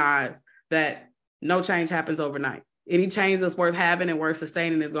recognize that no change happens overnight. Any change that's worth having and worth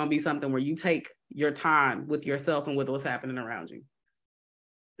sustaining is going to be something where you take your time with yourself and with what's happening around you.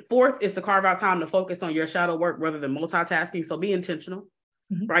 Fourth is to carve out time to focus on your shadow work rather than multitasking. So be intentional,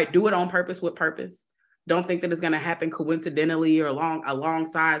 right? Do it on purpose with purpose. Don't think that it's going to happen coincidentally or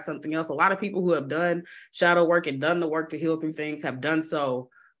alongside something else. A lot of people who have done shadow work and done the work to heal through things have done so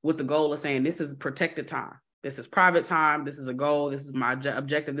with the goal of saying, this is protected time. This is private time. This is a goal. This is my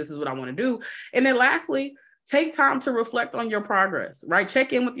objective. This is what I want to do. And then lastly, take time to reflect on your progress, right?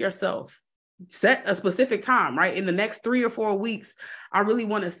 Check in with yourself. Set a specific time, right? In the next 3 or 4 weeks, I really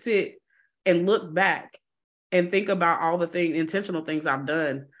want to sit and look back and think about all the intentional things I've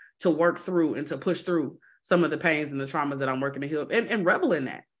done to work through and to push through some of the pains and the traumas that I'm working to heal, and revel in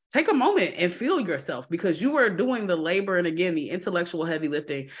that. Take a moment and feel yourself, because you are doing the labor and, again, the intellectual heavy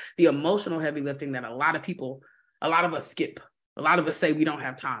lifting, the emotional heavy lifting that a lot of us skip. A lot of us say we don't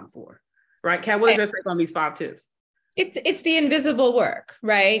have time for. Right, Kat, what is your take on these 5 tips? It's the invisible work,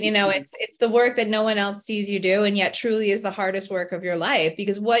 right? It's the work that no one else sees you do, and yet truly is the hardest work of your life,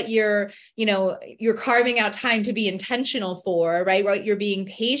 because what you're carving out time to be intentional for, right? What you're being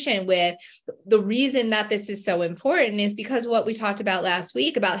patient with. The reason that this is so important is because what we talked about last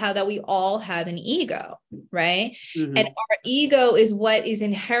week about how that we all have an ego, right? Mm-hmm. And our ego is what is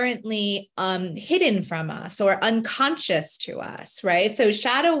inherently hidden from us or unconscious to us, right? So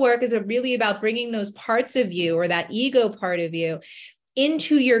shadow work is really about bringing those parts of you, or that ego part of you,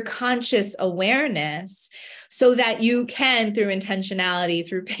 into your conscious awareness, so that you can, through intentionality,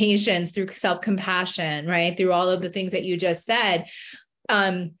 through patience, through self-compassion, right, through all of the things that you just said,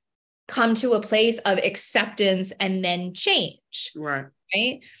 come to a place of acceptance and then change. Right.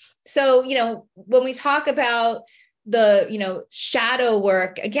 So, when we talk about the, shadow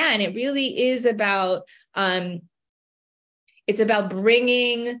work, again, it really is about, it's about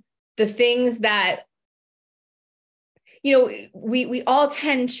bringing the things that, we all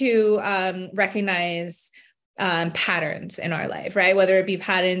tend to recognize patterns in our life, right? Whether it be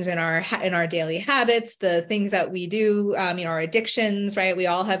patterns in our daily habits, the things that we do, our addictions, right? We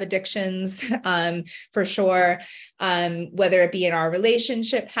all have addictions, for sure. Whether it be in our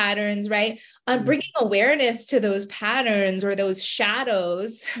relationship patterns, right? Bringing awareness to those patterns or those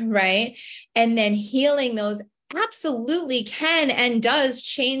shadows, right? And then healing those absolutely can and does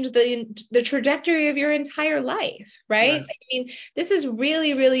change the trajectory of your entire life, right? Yes. I mean, this is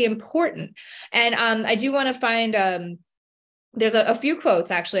really, really important. And I do want to find there's a few quotes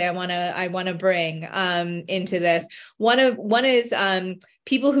actually I want to bring into this. One is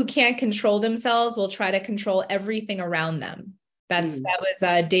people who can't control themselves will try to control everything around them. That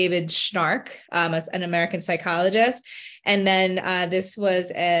was David Schnark, an American psychologist. And then this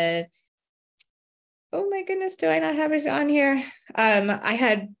was oh my goodness, do I not have it on here?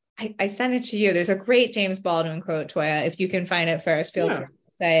 I sent it to you. There's a great James Baldwin quote, Toya. If you can find it first, feel free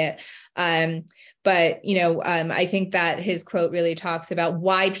to say it. But I think that his quote really talks about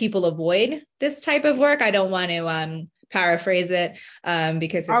why people avoid this type of work. I don't want to paraphrase it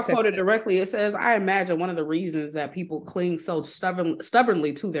because I'll quote it directly. It says, I imagine one of the reasons that people cling so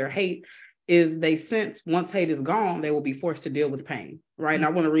stubbornly to their hate is they sense once hate is gone, they will be forced to deal with pain, right? Mm-hmm. And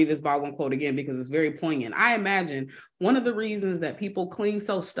I want to read this Baldwin quote again because it's very poignant. I imagine one of the reasons that people cling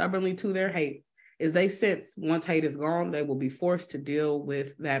so stubbornly to their hate is they sense once hate is gone, they will be forced to deal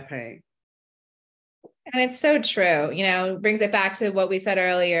with that pain. And it's so true, brings it back to what we said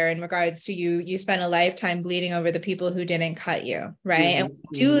earlier in regards to you spent a lifetime bleeding over the people who didn't cut you, right? Mm-hmm. And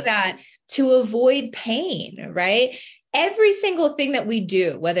we do that to avoid pain, right? Every single thing that we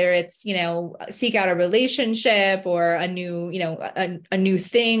do, whether it's, seek out a relationship or a new, a new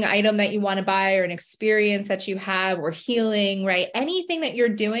item that you want to buy, or an experience that you have, or healing, right? Anything that you're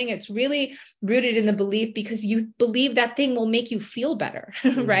doing, it's really rooted in the belief because you believe that thing will make you feel better,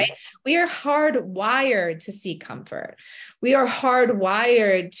 right? We are hardwired to seek comfort. We are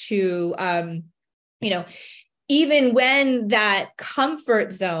hardwired to, even when that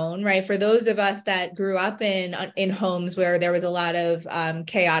comfort zone, right, for those of us that grew up in homes where there was a lot of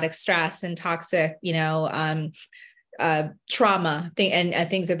chaotic stress and toxic, trauma and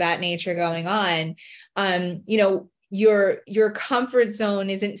things of that nature going on, your comfort zone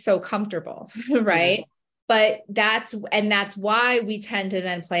isn't so comfortable, right? Mm-hmm. But that's why we tend to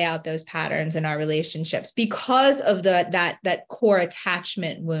then play out those patterns in our relationships, because of that core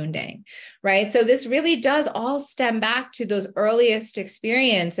attachment wounding, right? So this really does all stem back to those earliest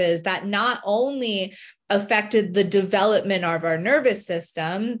experiences that not only affected the development of our nervous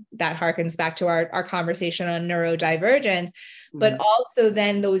system, that harkens back to our conversation on neurodivergence, but also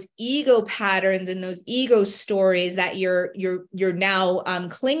then those ego patterns and those ego stories that you're now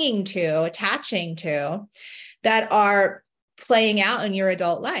clinging to, attaching to, that are playing out in your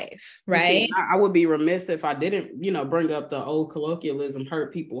adult life, right? I would be remiss if I didn't, bring up the old colloquialism,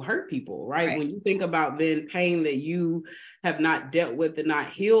 hurt people, right? When you think about then pain that you have not dealt with and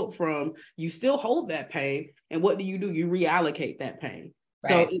not healed from, you still hold that pain. And what do? You reallocate that pain.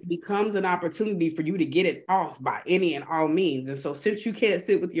 So it becomes an opportunity for you to get it off by any and all means. And so since you can't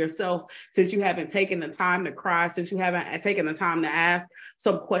sit with yourself, since you haven't taken the time to cry, since you haven't taken the time to ask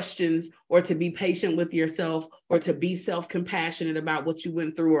some questions or to be patient with yourself or to be self-compassionate about what you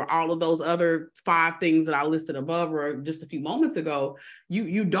went through or all of those other 5 things that I listed above or just a few moments ago,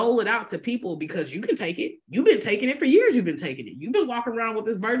 you dole it out to people because you can take it. You've been taking it for years. You've been taking it. You've been walking around with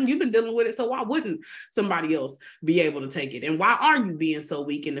this burden. You've been dealing with it. So why wouldn't somebody else be able to take it? And why are you being so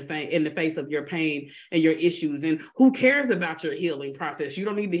weak in the face of your pain and your issues? And who cares about your healing process? You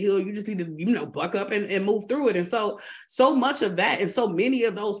don't need to heal. You just need to, buck up and move through it. And so much of that and so many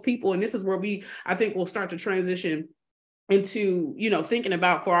of those people, and this is where I think we'll start to transition into, thinking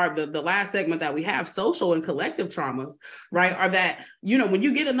about for the last segment that we have, social and collective traumas, right? Are that, when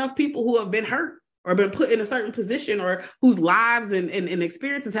you get enough people who have been hurt or been put in a certain position or whose lives and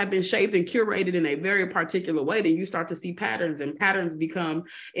experiences have been shaped and curated in a very particular way, then you start to see patterns, and patterns become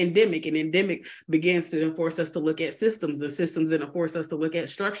endemic, and endemic begins to force us to look at systems, the systems then force us to look at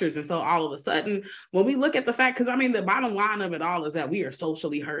structures. And so all of a sudden, when we look at the fact, because the bottom line of it all is that we are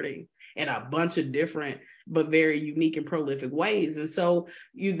socially hurting in a bunch of different but very unique and prolific ways. And so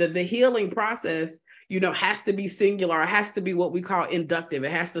the healing process, has to be singular. It has to be what we call inductive.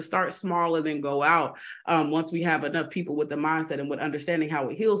 It has to start small and then go out once we have enough people with the mindset and with understanding how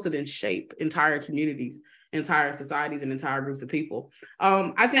it heals to then shape entire communities, entire societies, and entire groups of people.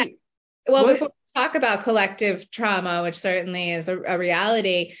 I think. Well, before we talk about collective trauma, which certainly is a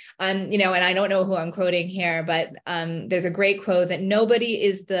reality, and I don't know who I'm quoting here, but there's a great quote that nobody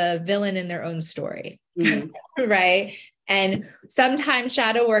is the villain in their own story, right? And sometimes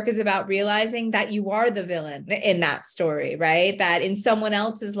shadow work is about realizing that you are the villain in that story, right? That in someone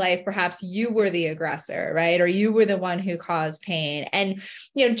else's life, perhaps you were the aggressor, right? Or you were the one who caused pain. And,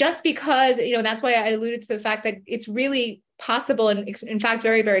 just because, that's why I alluded to the fact that it's really possible and in fact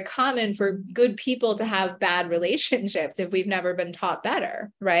very, very common for good people to have bad relationships if we've never been taught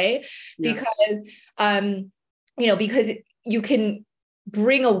better, right? Yeah. Because you can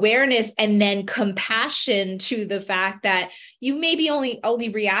bring awareness and then compassion to the fact that you maybe only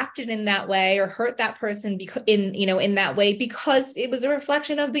reacted in that way or hurt that person in that way because it was a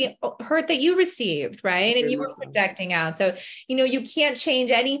reflection of the hurt that you received, right? And you were projecting out. So, you can't change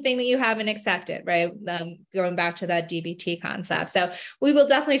anything that you haven't accepted, right? Going back to that DBT concept. So we will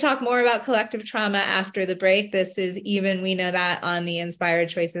definitely talk more about collective trauma after the break. This is Even We Know That on the Inspired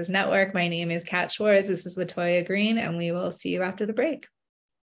Choices Network. My name is Kat Schwartz. This is LaToya Green, and we will see you after the break.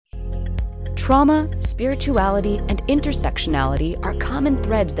 Trauma, spirituality, and intersectionality are common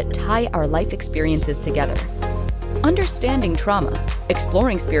threads that tie our life experiences together. Understanding trauma,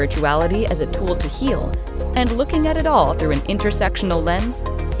 exploring spirituality as a tool to heal, and looking at it all through an intersectional lens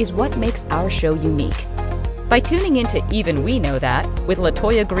is what makes our show unique. By tuning into Even We Know That with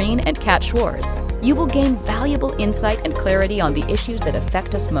LaToya Green and Kat Schwartz, you will gain valuable insight and clarity on the issues that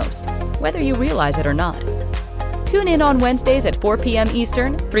affect us most, whether you realize it or not. Tune in on Wednesdays at 4 p.m.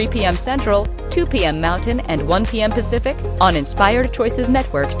 Eastern, 3 p.m. Central, 2 p.m. Mountain, and 1 p.m. Pacific on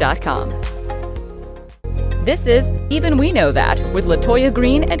InspiredChoicesNetwork.com. This is Even We Know That with LaToya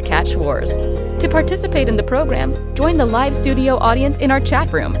Green and Kat Schwartz. To participate in the program, join the live studio audience in our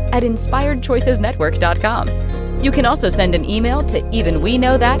chat room at InspiredChoicesNetwork.com. You can also send an email to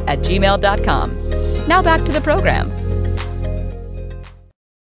evenweknowthat@gmail.com. Now back to the program.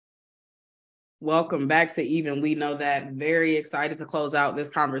 Welcome back to Even We Know That. Very excited to close out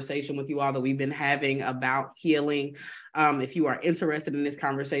this conversation with you all that we've been having about healing. If you are interested in this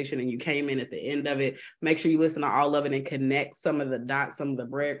conversation and you came in at the end of it, make sure you listen to all of it and connect some of the dots, some of the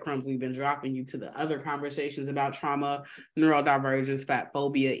breadcrumbs we've been dropping you to the other conversations about trauma, neurodivergence, fat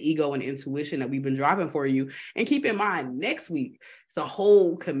phobia, ego, and intuition that we've been dropping for you. And keep in mind, next week, it's a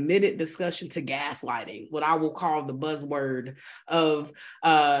whole committed discussion to gaslighting, what I will call the buzzword of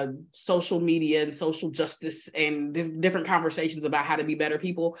social media and social justice and different conversations about how to be better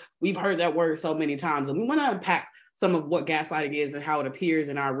people. We've heard that word so many times, and we want to unpack some of what gaslighting is and how it appears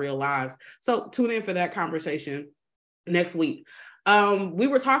in our real lives. So tune in for that conversation next week. We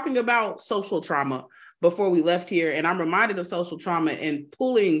were talking about social trauma before we left here, and I'm reminded of social trauma and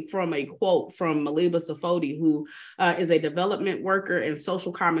pulling from a quote from Maliba Safodi, who is a development worker and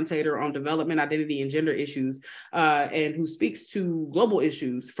social commentator on development, identity, and gender issues, and who speaks to global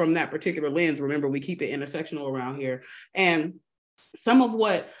issues from that particular lens. Remember, we keep it intersectional around here. And some of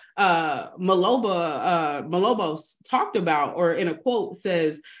what Malobo talked about, or in a quote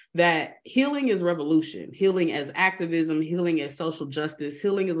says that healing is revolution, healing as activism, healing as social justice,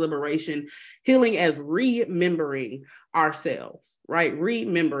 healing as liberation, healing as remembering ourselves, right?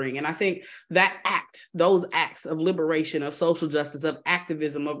 Remembering. And I think those acts of liberation, of social justice, of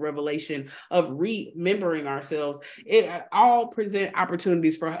activism, of revelation, of remembering ourselves, it all present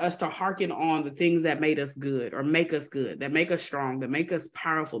opportunities for us to hearken on the things that made us good, or make us good, that make us strong, that make us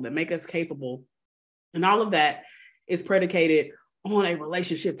powerful, that make us capable. And all of that is predicated on a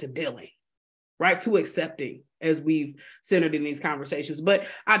relationship to dealing, right? To accepting, as we've centered in these conversations. But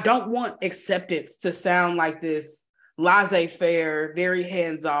I don't want acceptance to sound like this laissez-faire, very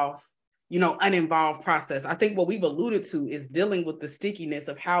hands-off, uninvolved process. I think what we've alluded to is dealing with the stickiness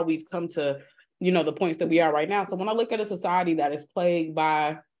of how we've come to, the points that we are right now. So when I look at a society that is plagued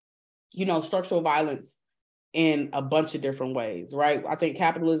by, structural violence in a bunch of different ways, right? I think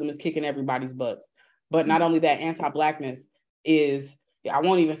capitalism is kicking everybody's butts. But not only that, anti-Blackness is, I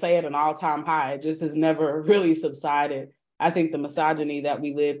won't even say it, an all-time high. It just has never really subsided. I think the misogyny that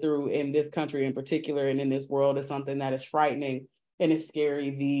we live through in this country in particular, and in this world, is something that is frightening and is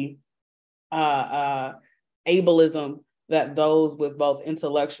scary. The ableism that those with both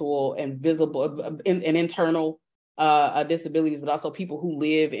intellectual and visible and internal disabilities, but also people who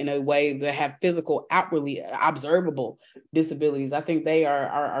live in a way that have physical, outwardly observable disabilities. I think they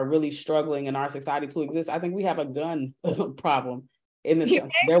are really struggling in our society to exist. I think we have a gun problem in this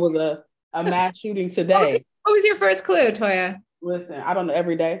country. There was a mass shooting today. What was your first clue, Toya? Listen, I don't know,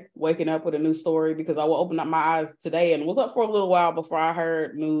 every day waking up with a new story, because I will open up my eyes today and was up for a little while before I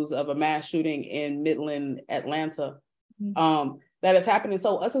heard news of a mass shooting in Midland, Atlanta, that is happening.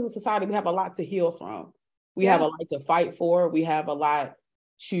 So us as a society, we have a lot to heal from. We have a lot to fight for. We have a lot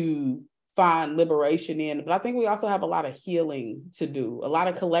to find liberation in. But I think we also have a lot of healing to do, a lot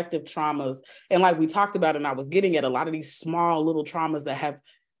of collective traumas. And like we talked about, and I was getting at, a lot of these small little traumas that have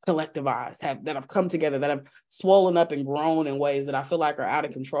collectivized, that have come together, that have swollen up and grown in ways that I feel like are out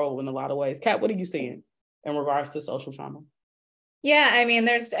of control in a lot of ways. Kat, what are you seeing in regards to social trauma? Yeah,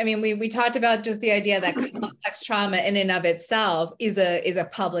 we talked about just the idea that complex trauma in and of itself is a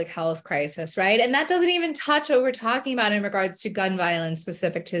public health crisis, right? And that doesn't even touch what we're talking about in regards to gun violence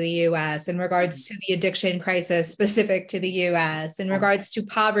specific to the US, in regards to the addiction crisis specific to the US, in regards to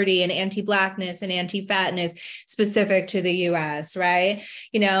poverty and anti-Blackness and anti-fatness specific to the US, right?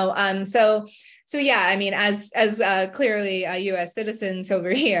 So yeah, as clearly U.S. citizens over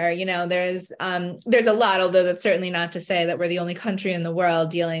here, there's a lot, although that's certainly not to say that we're the only country in the world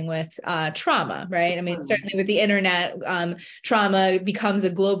dealing with trauma, right? Certainly with the internet, trauma becomes a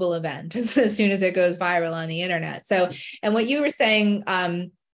global event as soon as it goes viral on the internet. So, and what you were saying,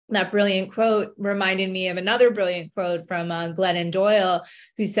 that brilliant quote reminded me of another brilliant quote from Glennon Doyle,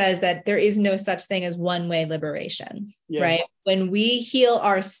 who says that there is no such thing as one-way liberation, right? When we heal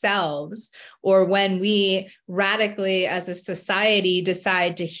ourselves, or when we radically as a society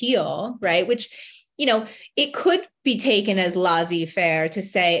decide to heal, right? Which, it could be taken as laissez-faire to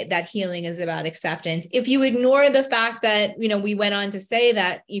say that healing is about acceptance. If you ignore the fact that, we went on to say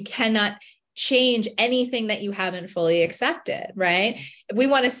that you cannot change anything that you haven't fully accepted, right? If we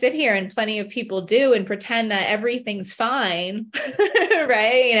want to sit here, and plenty of people do, and pretend that everything's fine,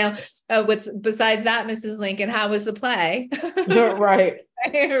 right? What's besides that, Mrs. Lincoln, how was the play? Right.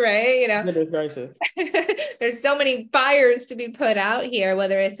 Right. Goodness gracious. There's so many fires to be put out here,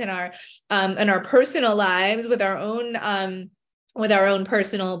 whether it's in our personal lives, with our own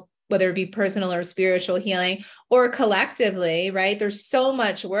personal, whether it be personal or spiritual healing, or collectively, right? There's so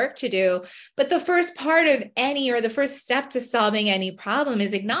much work to do. But the first part of the first step to solving any problem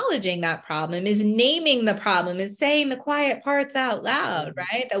is acknowledging that problem, is naming the problem, is saying the quiet parts out loud,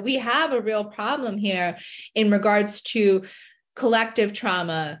 right? That we have a real problem here in regards to collective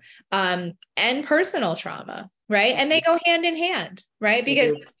trauma and personal trauma, right? And they go hand in hand, right?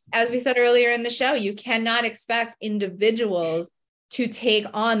 Because as we said earlier in the show, you cannot expect individuals to take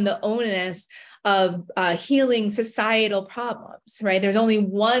on the onus of healing societal problems, right? There's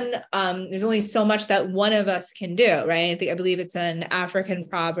only so much that one of us can do, right? I believe it's an African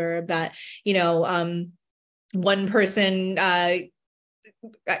proverb that, one person, I'm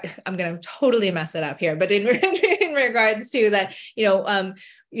going to totally mess it up here, but in regards to that,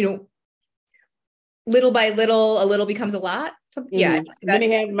 little by little, a little becomes a lot. Yeah.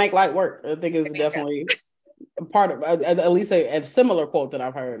 Many hands make light work. I think it's definitely part of, at least a similar quote that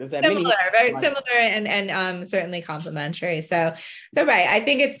I've heard, is that very similar and certainly complementary. So right. I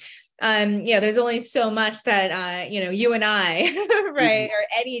think there's only so much that, you and I, right, or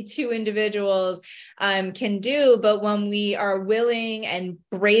any two individuals can do. But when we are willing and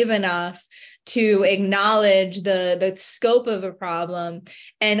brave enough to acknowledge the scope of a problem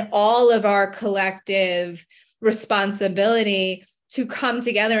and all of our collective responsibility to come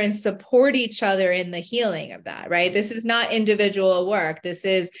together and support each other in the healing of that, right? This is not individual work. This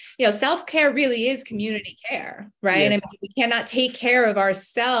is, self-care really is community care, right? Yes. I mean, we cannot take care of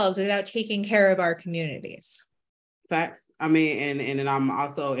ourselves without taking care of our communities. Facts. I mean, and I'm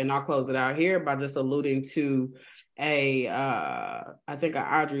also, and I'll close it out here by just alluding to I think an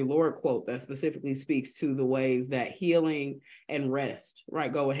Audre Lorde quote that specifically speaks to the ways that healing and rest,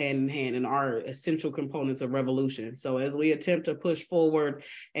 right, go hand in hand and are essential components of revolution. So as we attempt to push forward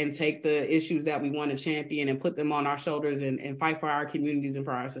and take the issues that we want to champion and put them on our shoulders and fight for our communities and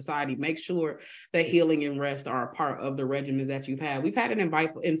for our society, make sure that healing and rest are a part of the regimens that you've had. We've had an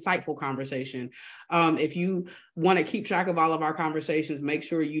insightful conversation. If you want to keep track of all of our conversations, make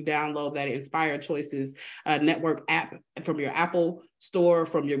sure you download that Inspired Choices Network app from your Apple store,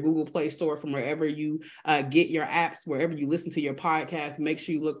 from your Google Play store, from wherever you get your apps, wherever you listen to your podcast. Make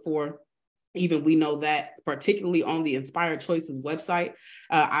sure you look for Even We Know That, particularly on the Inspired Choices website.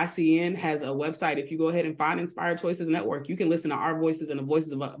 ICN has a website. If you go ahead and find Inspired Choices Network, you can listen to our voices and the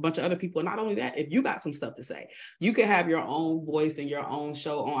voices of a bunch of other people. And not only that, if you got some stuff to say, you can have your own voice and your own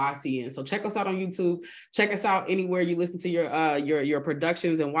show on ICN. So check us out on YouTube. Check us out anywhere you listen to your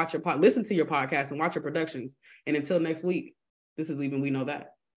productions and watch listen to your podcast and watch your productions. And until next week, this is Even We Know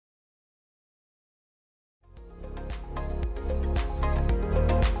That.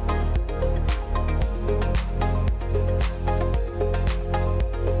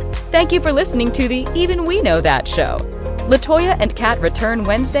 Thank you for listening to the Even We Know That show. LaToya and Kat return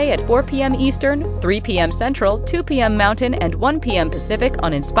Wednesday at 4 p.m. Eastern, 3 p.m. Central, 2 p.m. Mountain, and 1 p.m. Pacific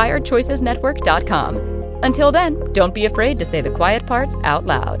on InspiredChoicesNetwork.com. Until then, don't be afraid to say the quiet parts out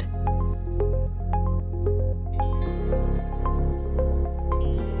loud.